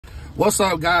What's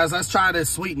up, guys? Let's try this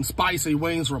sweet and spicy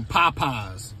wings from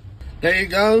Popeyes. There you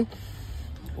go.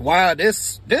 Wow,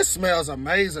 this smells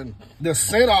amazing. The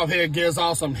scent off here gives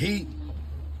off some heat,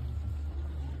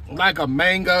 like a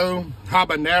mango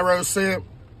habanero scent.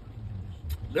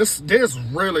 This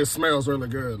really smells really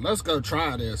good. Let's go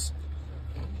try this.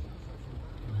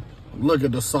 Look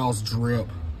at the sauce drip.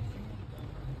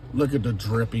 Look at the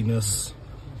drippiness.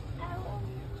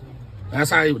 That's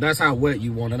how wet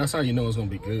you want it. That's how you know it's gonna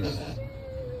be good.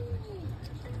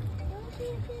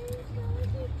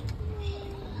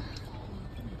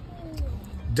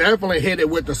 Definitely hit it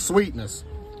with the sweetness.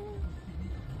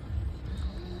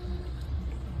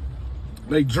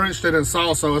 They drenched it in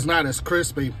sauce, so it's not as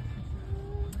crispy.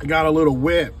 It got a little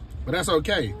wet, but that's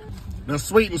okay. The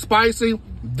sweet and spicy,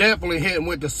 definitely hitting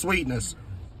with the sweetness.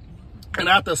 And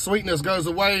after the sweetness goes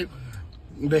away,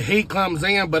 the heat comes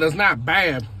in, but it's not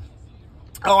bad.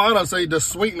 Oh, honestly, the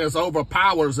sweetness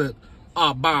overpowers it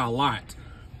by a lot.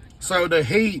 So the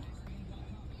heat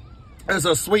is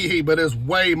a sweet heat, but it's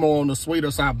way more on the sweeter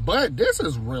side. But this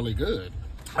is really good.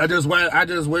 I just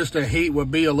wish the heat would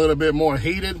be a little bit more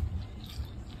heated.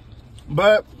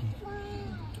 But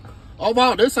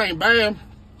overall, this ain't bad.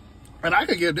 And I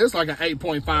could give this like an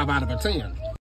 8.5 out of a 10.